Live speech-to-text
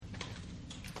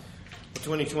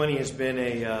2020 has been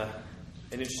an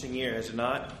interesting year, has it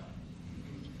not?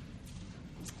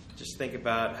 Just think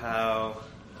about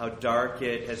how dark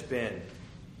it has been.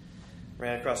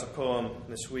 Ran across a poem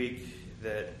this week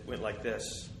that went like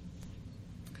this.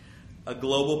 A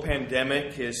global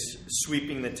pandemic is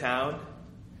sweeping the town,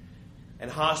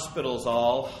 and hospitals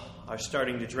all are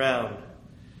starting to drown,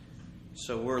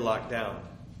 so we're locked down.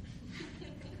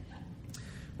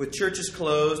 With churches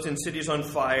closed and cities on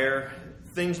fire,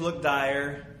 things look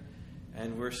dire,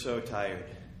 and we're so tired.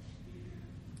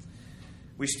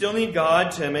 We still need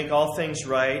God to make all things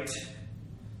right,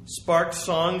 spark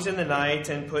songs in the night,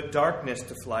 and put darkness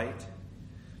to flight.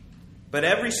 But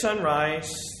every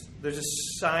sunrise, there's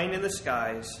a sign in the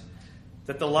skies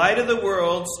that the light of the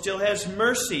world still has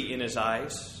mercy in his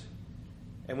eyes.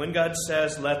 And when God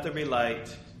says, "Let there be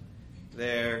light,"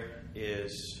 there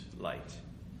is light.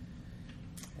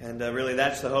 And really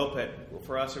that's the hope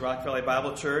for us at Rock Valley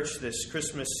Bible Church this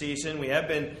Christmas season. We have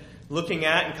been looking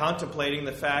at and contemplating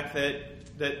the fact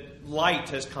that light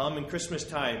has come in Christmas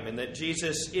time and that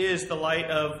Jesus is the light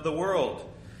of the world.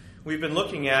 We've been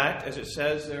looking at, as it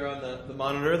says there on the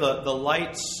monitor, the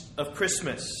lights of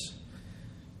Christmas.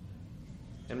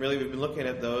 And really we've been looking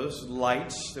at those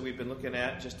lights that we've been looking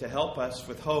at just to help us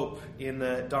with hope in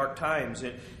the dark times.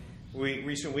 And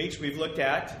recent weeks we've looked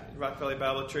at Rock Valley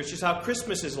Bible Church just how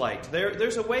Christmas is light.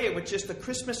 There's a way in which just the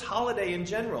Christmas holiday in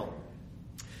general.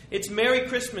 It's Merry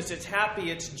Christmas, it's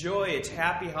happy, it's joy, it's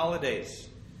happy holidays.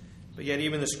 But yet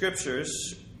even the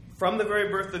Scriptures, from the very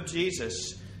birth of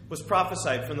Jesus, was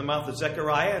prophesied from the mouth of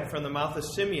Zechariah and from the mouth of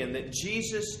Simeon that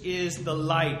Jesus is the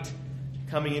light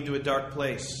coming into a dark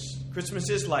place. Christmas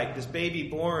is light. This baby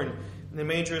born in the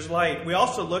manger is light. We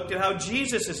also looked at how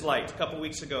Jesus is light a couple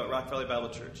weeks ago at Rock Valley Bible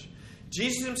Church.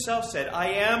 Jesus himself said, "I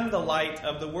am the light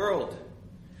of the world."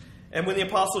 And when the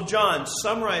Apostle John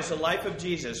summarized the life of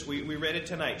Jesus, we read it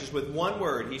tonight just with one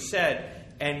word. He said,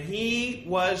 "And he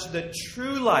was the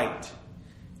true light,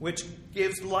 which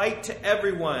gives light to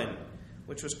everyone,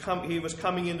 he was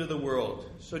coming into the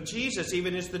world." So Jesus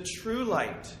even is the true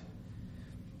light.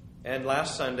 And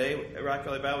last Sunday at Rock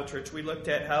Valley Bible Church, we looked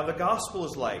at how the gospel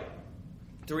is light.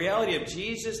 The reality of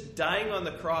Jesus dying on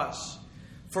the cross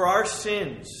for our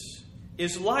sins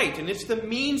is light, and it's the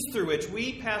means through which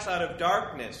we pass out of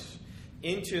darkness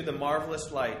into the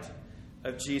marvelous light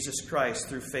of Jesus Christ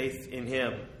through faith in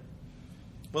him.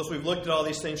 Well, as we've looked at all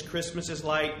these things, Christmas is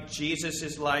light, Jesus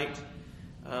is light,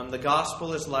 the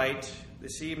gospel is light.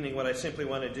 This evening, what I simply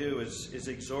want to do is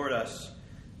exhort us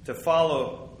to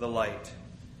follow the light.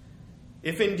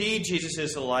 If indeed Jesus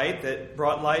is the light that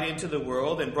brought light into the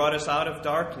world and brought us out of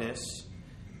darkness,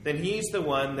 then he's the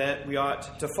one that we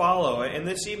ought to follow. And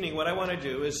this evening, what I want to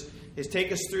do is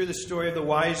take us through the story of the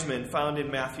wise men found in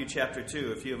Matthew chapter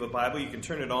 2. If you have a Bible, you can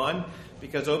turn it on,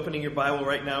 because opening your Bible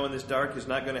right now in this dark is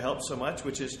not going to help so much,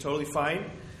 which is totally fine.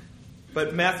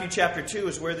 But Matthew chapter 2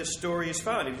 is where this story is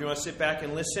found. If you want to sit back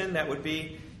and listen, that would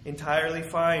be entirely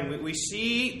fine. We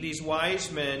see these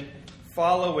wise men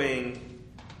following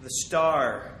the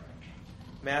star.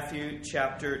 Matthew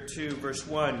chapter 2, verse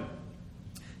 1.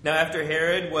 Now after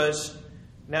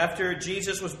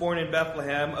Jesus was born in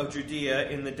Bethlehem of Judea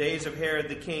in the days of Herod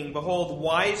the king, behold,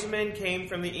 wise men came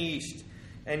from the east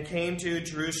and came to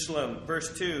Jerusalem.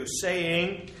 Verse 2,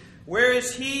 saying, "Where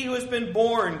is he who has been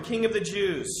born, King of the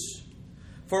Jews?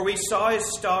 For we saw his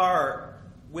star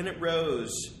when it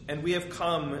rose, and we have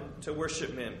come to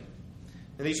worship him."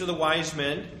 And these are the wise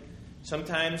men,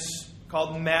 sometimes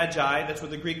called magi. That's what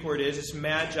the Greek word is. It's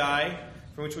magi,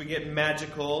 from which we get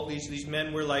magical. These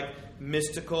men were like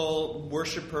mystical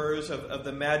worshipers of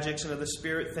the magics and of the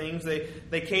spirit things.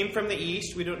 They came from the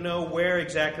east. We don't know where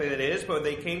exactly that is, but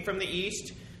they came from the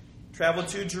east, traveled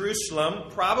to Jerusalem.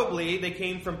 Probably they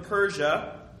came from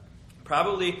Persia.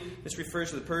 Probably this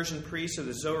refers to the Persian priests of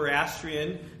the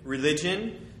Zoroastrian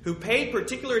religion who paid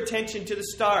particular attention to the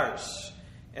stars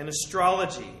and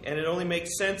astrology. And it only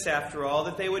makes sense, after all,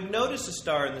 that they would notice a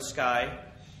star in the sky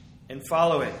and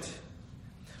follow it.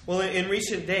 Well, in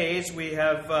recent days, we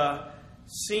have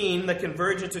seen the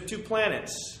convergence of two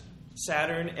planets,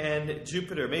 Saturn and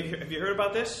Jupiter. Maybe have you heard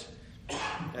about this?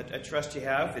 I trust you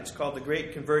have. It's called the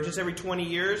Great Convergence. Every 20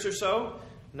 years or so,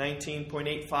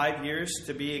 19.85 years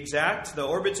to be exact, the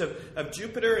orbits of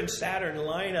Jupiter and Saturn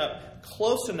line up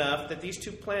close enough that these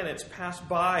two planets pass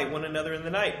by one another in the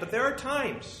night. But there are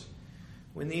times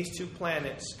when these two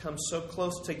planets come so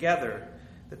close together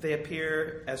that they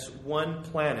appear as one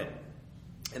planet.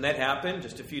 And that happened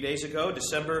just a few days ago,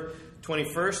 December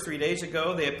 21st, 3 days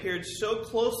ago. They appeared so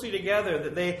closely together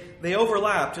that they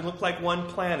overlapped and looked like one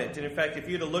planet. And in fact, if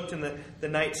you'd have looked in the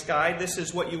night sky, this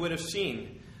is what you would have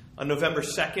seen On November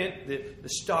 2nd, the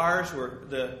stars were,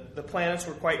 the planets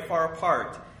were quite far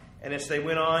apart. And as they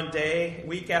went on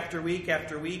week after week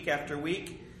after week after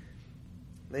week,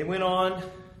 they went on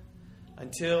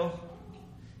until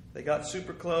they got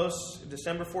super close.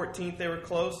 December 14th, they were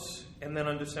close. And then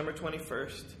on December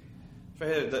 21st,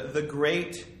 the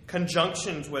Great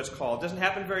Conjunction was called. It doesn't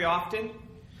happen very often.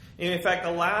 And in fact,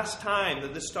 the last time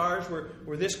that the stars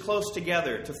were this close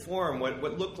together to form what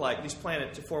looked like these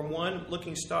planets, to form one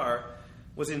looking star,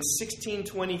 was in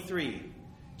 1623.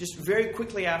 Just very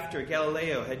quickly after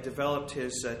Galileo had developed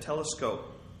his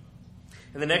telescope.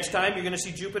 And the next time you're going to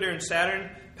see Jupiter and Saturn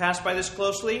pass by this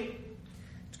closely,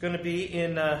 it's going to be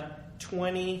in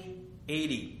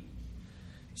 2080.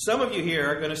 Some of you here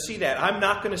are going to see that. I'm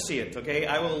not going to see it, okay?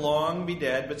 I will long be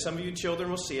dead, but some of you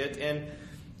children will see it.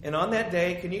 And on that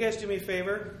day, can you guys do me a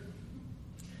favor?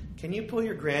 Can you pull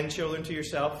your grandchildren to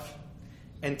yourself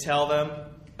and tell them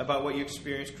about what you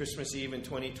experienced Christmas Eve in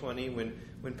 2020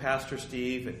 when Pastor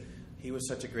Steve, and he was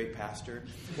such a great pastor,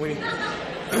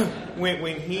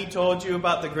 when he told you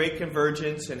about the Great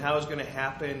Convergence and how it was going to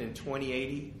happen in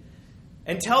 2080?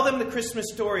 And tell them the Christmas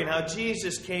story and how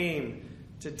Jesus came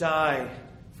to die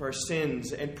for our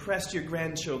sins, and press your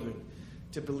grandchildren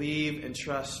to believe and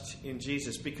trust in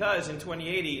Jesus. Because in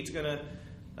 2080, it's going to,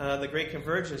 the Great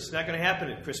Convergence is not going to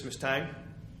happen at Christmas time.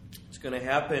 It's going to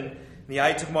happen in the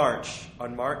Ides of March,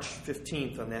 on March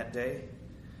 15th on that day.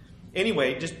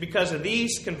 Anyway, just because of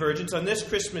these convergences on this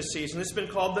Christmas season, it's been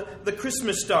called the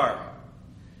Christmas star.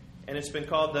 And it's been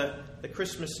called the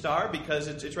Christmas star because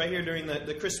it's right here during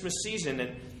the Christmas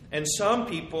season. And some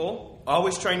people,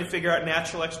 always trying to figure out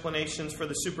natural explanations for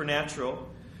the supernatural,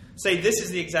 say this is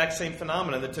the exact same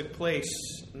phenomenon that took place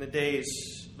in the days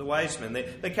of the wise men.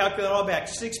 They calculate all back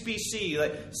 6 BC,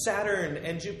 like Saturn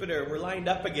and Jupiter were lined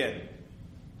up again.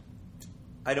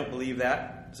 I don't believe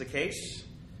that is the case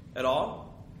at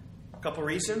all. A couple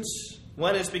reasons.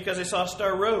 One is because they saw a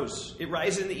star rose. It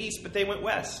rise in the east, but they went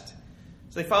west.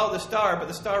 So they followed the star, but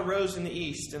the star rose in the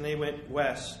east, and they went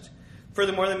west.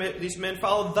 Furthermore, these men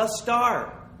followed the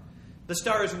star. The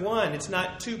star is one. It's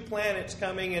not two planets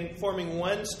coming and forming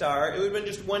one star. It would have been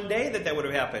just one day that would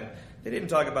have happened. They didn't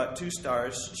talk about two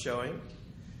stars showing.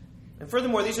 And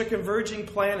furthermore, these are converging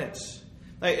planets.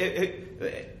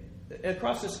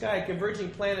 Across the sky, converging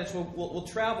planets will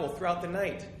travel throughout the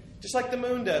night, just like the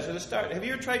moon does or the star. Have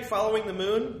you ever tried following the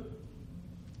moon?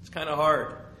 It's kind of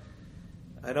hard.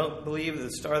 I don't believe that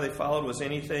the star they followed was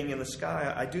anything in the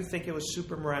sky. I do think it was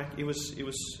it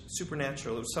was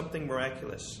supernatural. It was something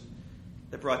miraculous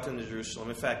that brought them to Jerusalem.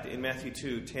 In fact, in Matthew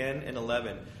 2, 10 and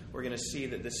 11, we're going to see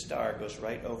that this star goes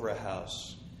right over a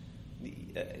house.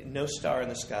 No star in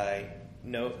the sky,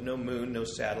 no moon, no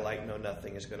satellite, no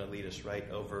nothing is going to lead us right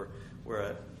over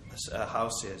where a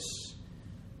house is.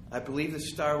 I believe the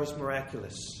star was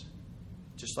miraculous,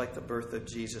 just like the birth of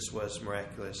Jesus was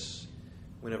miraculous.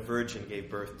 When a virgin gave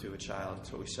birth to a child.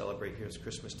 That's what we celebrate here. It's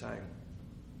Christmas time.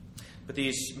 But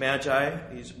these magi,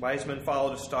 these wise men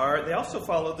followed a star. They also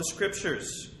followed the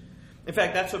Scriptures. In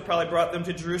fact, that's what probably brought them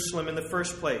to Jerusalem in the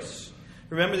first place.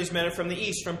 Remember, these men are from the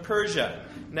east, from Persia.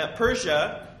 Now,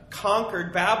 Persia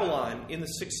conquered Babylon in the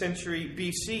 6th century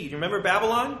BC. Do you remember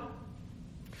Babylon?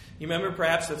 You remember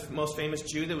perhaps the most famous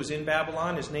Jew that was in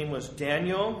Babylon? His name was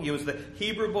Daniel. He was the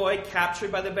Hebrew boy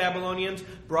captured by the Babylonians,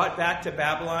 brought back to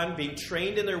Babylon, being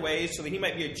trained in their ways so that he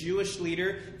might be a Jewish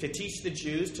leader to teach the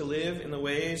Jews to live in the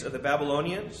ways of the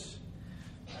Babylonians.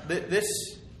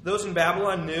 Those in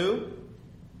Babylon knew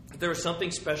that there was something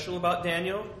special about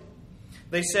Daniel.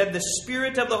 They said the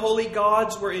spirit of the holy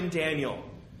gods were in Daniel.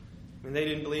 I mean, they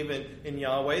didn't believe in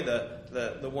Yahweh,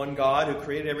 the one God who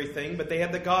created everything, but they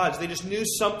had the gods. They just knew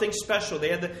something special. They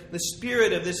had the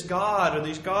spirit of this God, or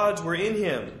these gods were in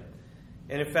him.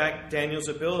 And in fact, Daniel's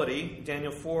ability,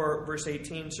 Daniel 4, verse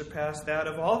 18, surpassed that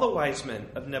of all the wise men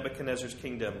of Nebuchadnezzar's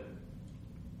kingdom.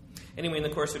 Anyway, in the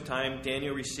course of time,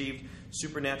 Daniel received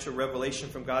supernatural revelation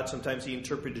from God. Sometimes he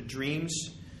interpreted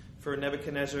dreams for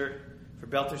Nebuchadnezzar, for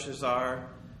Belteshazzar.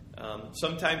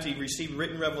 Sometimes he received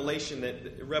written revelation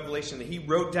that he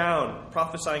wrote down,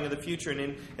 prophesying of the future.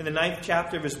 And in the 9th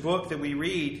chapter of his book that we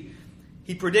read,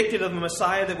 he predicted of a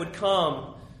Messiah that would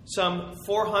come some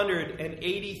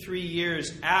 483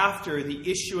 years after the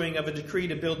issuing of a decree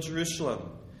to build Jerusalem.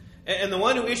 And the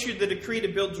one who issued the decree to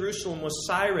build Jerusalem was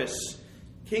Cyrus,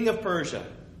 king of Persia.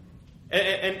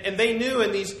 And they knew,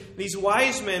 and these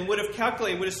wise men would have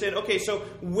calculated, would have said, okay, so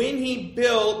when he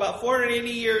built, about 480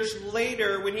 years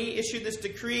later, when he issued this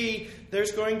decree,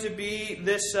 there's going to be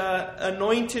this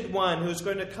anointed one who's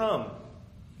going to come.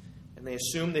 And they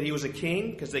assumed that he was a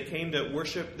king because they came to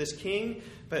worship this king,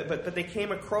 but they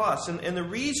came across. And the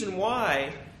reason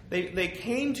why they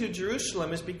came to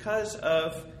Jerusalem is because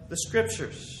of the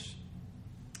Scriptures.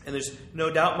 And there's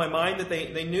no doubt in my mind that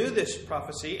they knew this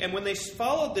prophecy. And when they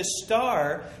followed this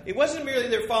star, it wasn't merely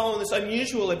they're following this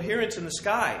unusual appearance in the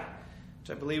sky,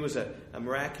 which I believe was a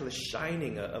miraculous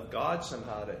shining of God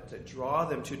somehow to draw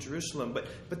them to Jerusalem.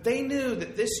 But they knew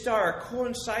that this star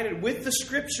coincided with the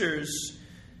Scriptures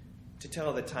to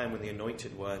tell the time when the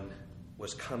Anointed One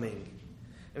was coming.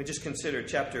 And we just consider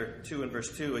chapter 2 and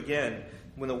verse 2 again.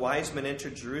 When the wise men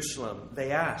entered Jerusalem,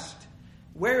 they asked,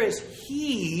 "Where is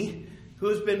he who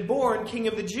has been born King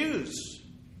of the Jews?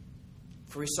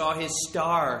 For we saw his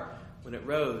star when it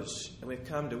rose, and we've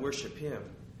come to worship him."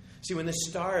 See, when this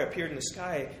star appeared in the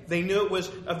sky, they knew it was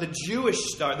of the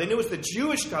Jewish star. They knew it was the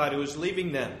Jewish God who was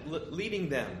leading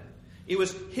them. It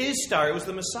was his star. It was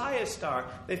the Messiah's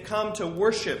star. They've come to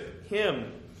worship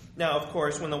him. Now, of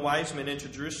course, when the wise men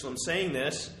entered Jerusalem saying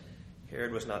this,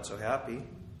 Herod was not so happy.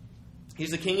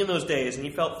 He's the king in those days, and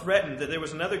he felt threatened that there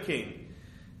was another king.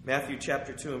 Matthew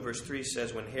chapter 2 and verse 3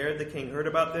 says, "When Herod the king heard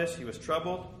about this, he was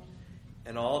troubled,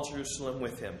 and all Jerusalem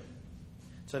with him."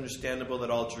 It's understandable that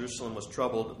all Jerusalem was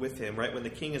troubled with him, right? When the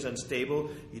king is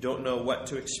unstable, you don't know what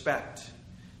to expect.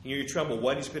 You're troubled.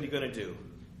 What is he going to do?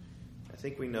 I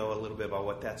think we know a little bit about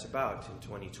what that's about in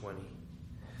 2020.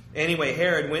 Anyway,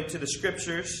 Herod went to the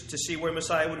Scriptures to see where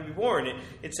Messiah would be born.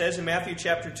 It says in Matthew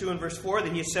chapter 2 and verse 4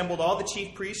 that he assembled all the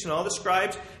chief priests and all the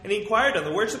scribes, and he inquired of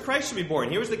them, "Where's the Christ to be born?"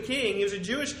 Here was the king. He was a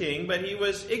Jewish king, but he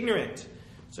was ignorant.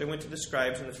 So he went to the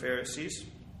scribes and the Pharisees,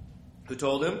 who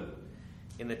told him,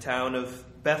 "In the town of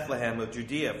Bethlehem of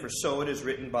Judea, for so it is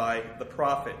written by the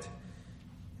prophet."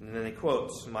 And then he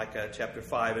quotes Micah chapter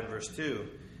 5 and verse 2.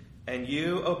 "And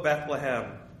you, O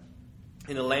Bethlehem,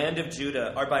 in the land of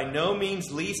Judah, are by no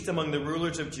means least among the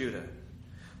rulers of Judah.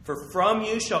 For from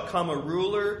you shall come a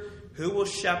ruler who will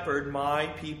shepherd my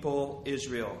people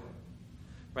Israel."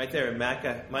 Right there in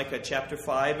Micah chapter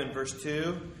 5 and verse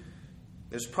 2,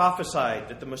 there's prophesied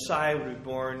that the Messiah would be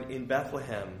born in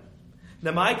Bethlehem.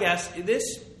 Now my guess,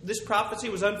 this prophecy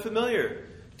was unfamiliar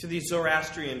to these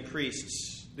Zoroastrian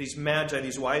priests, these magi,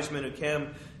 these wise men who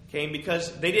came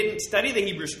because they didn't study the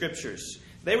Hebrew Scriptures.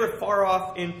 They were far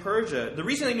off in Persia. The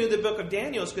reason they knew the book of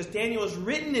Daniel is because Daniel was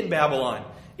written in Babylon.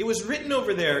 It was written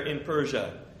over there in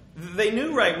Persia. They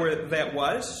knew right where that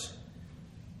was,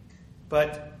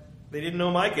 but they didn't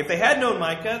know Micah. If they had known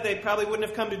Micah, they probably wouldn't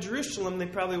have come to Jerusalem. They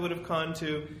probably would have gone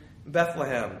to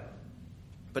Bethlehem.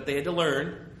 But they had to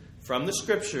learn from the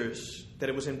Scriptures that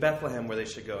it was in Bethlehem where they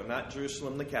should go, not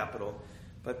Jerusalem, the capital,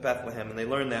 but Bethlehem. And they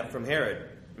learned that from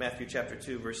Herod. Matthew chapter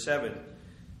 2, verse 7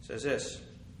 says this.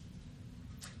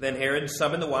 "Then Herod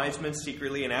summoned the wise men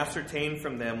secretly and ascertained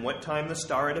from them what time the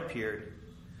star had appeared.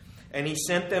 And he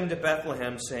sent them to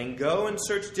Bethlehem, saying, 'Go and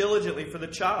search diligently for the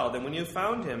child, and when you have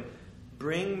found him,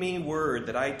 bring me word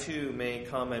that I too may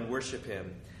come and worship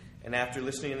him.' And after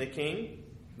listening to the king,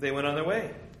 they went on their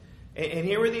way." And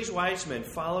here were these wise men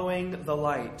following the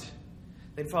light.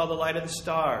 They'd follow the light of the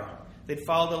star. They'd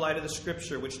follow the light of the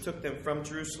Scripture, which took them from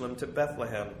Jerusalem to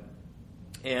Bethlehem.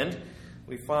 And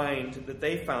we find that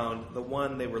they found the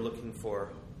one they were looking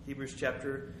for. Hebrews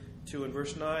chapter 2 and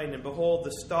verse 9. "And behold,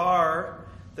 the star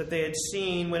that they had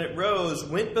seen when it rose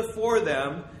went before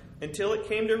them until it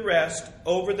came to rest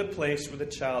over the place where the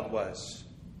child was."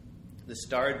 The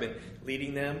star had been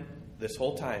leading them this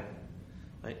whole time,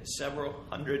 right? Several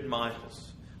hundred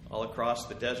miles all across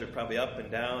the desert, probably up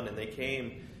and down, and they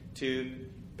came to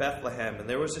Bethlehem. And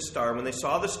there was a star. When they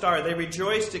saw the star, they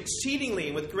rejoiced exceedingly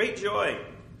and with great joy.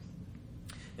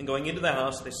 And going into the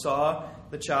house, they saw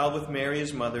the child with Mary,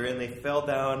 his mother, and they fell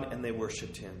down and they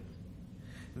worshipped him.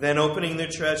 Then, opening their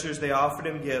treasures, they offered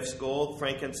him gifts, gold,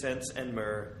 frankincense, and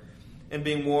myrrh. And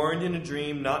being warned in a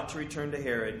dream not to return to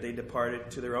Herod, they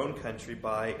departed to their own country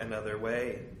by another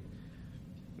way.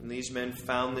 And these men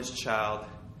found this child,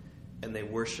 and they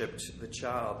worshipped the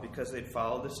child because they'd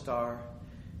followed the star,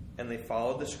 and they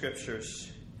followed the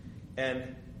Scriptures.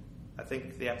 And I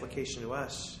think the application to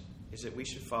us is that we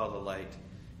should follow the light.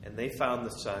 And they found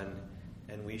the sun,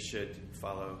 and we should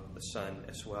follow the sun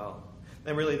as well.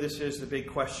 And really, this is the big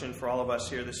question for all of us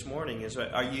here this morning, is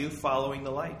are you following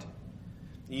the light?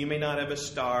 You may not have a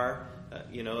star,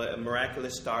 a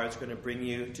miraculous star that's going to bring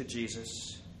you to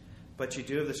Jesus, but you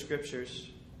do have the Scriptures.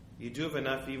 You do have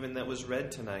enough even that was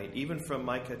read tonight, even from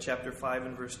Micah chapter 5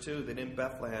 and verse 2, that in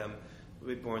Bethlehem would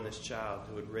be born this child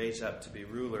who would raise up to be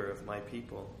ruler of my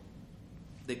people.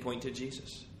 They point to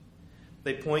Jesus.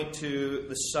 They point to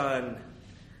the Son,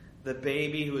 the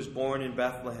baby who was born in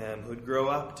Bethlehem, who would grow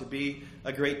up to be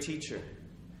a great teacher.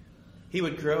 He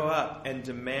would grow up and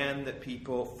demand that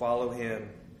people follow him.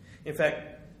 In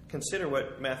fact, consider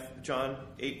what John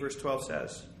 8 verse 12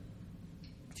 says.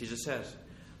 Jesus says,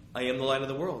 I am the light of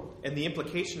the world. And the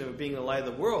implication of being the light of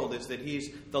the world is that he's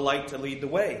the light to lead the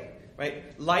way.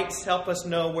 Right? Lights help us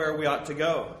know where we ought to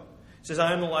go. He says,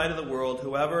 I am the light of the world.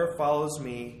 Whoever follows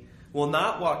me will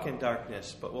not walk in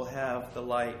darkness, but will have the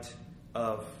light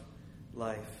of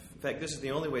life. In fact, this is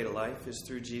the only way to life, is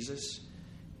through Jesus.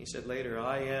 He said later,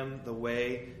 I am the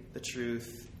way, the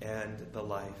truth, and the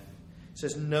life. He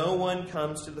says, no one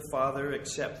comes to the Father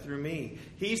except through me.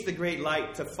 He's the great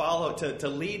light to follow, to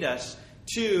lead us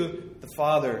to the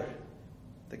Father.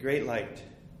 The great light.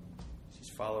 He's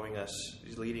following us.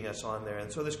 He's leading us on there.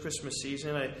 And so this Christmas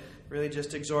season, I really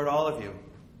just exhort all of you.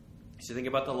 As you think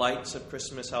about the lights of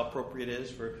Christmas, how appropriate it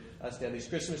is for us to have these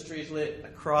Christmas trees lit, a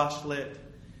cross lit.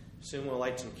 Soon we'll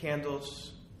light some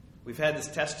candles. We've had this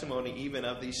testimony even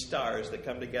of these stars that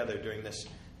come together during this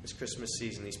Christmas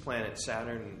season, these planets,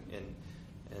 Saturn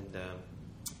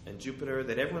and Jupiter,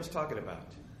 that everyone's talking about.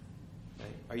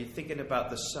 Right? Are you thinking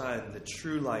about the sun, the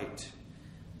true light?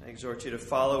 I exhort you to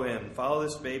follow him. Follow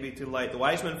this baby through light. The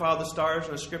wise men followed the stars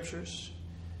in the Scriptures,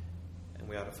 and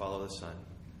we ought to follow the sun.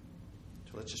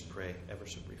 So let's just pray ever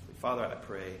so briefly. Father, I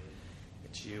pray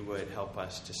that you would help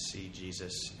us to see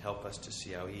Jesus, help us to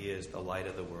see how he is the light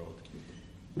of the world,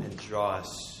 and draw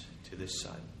us to this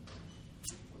sun.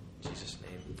 In Jesus'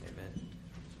 name, amen.